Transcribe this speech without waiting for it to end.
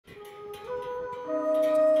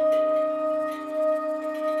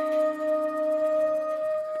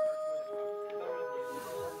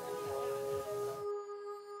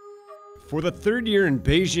For the third year in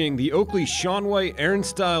Beijing, the Oakley Shaun White Air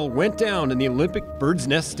Style went down in the Olympic Bird's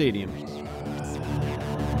Nest Stadium.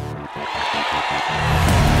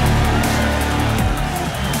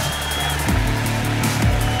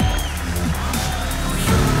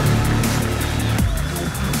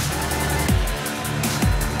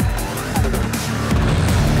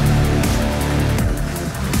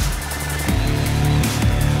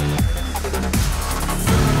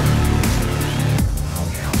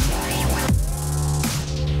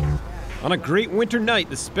 On a great winter night,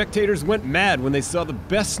 the spectators went mad when they saw the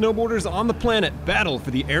best snowboarders on the planet battle for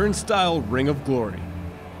the Air Style Ring of Glory.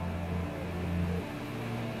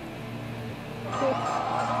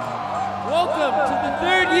 Welcome to the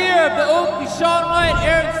third year of the Oakley Shaun White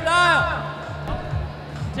Air Style.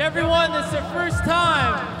 To everyone that's their first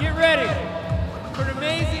time, get ready for an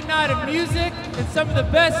amazing night of music and some of the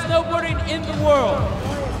best snowboarding in the world.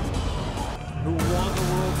 Who won the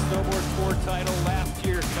World Snowboard Tour title last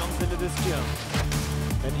year comes into this gym.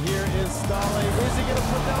 And here is Stale. Is he going to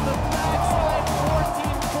put down the backslide?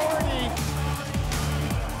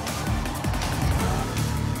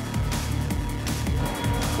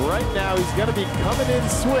 1440. Right now, he's going to be coming in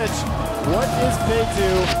switch. What is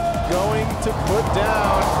Peitu going to put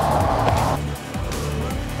down?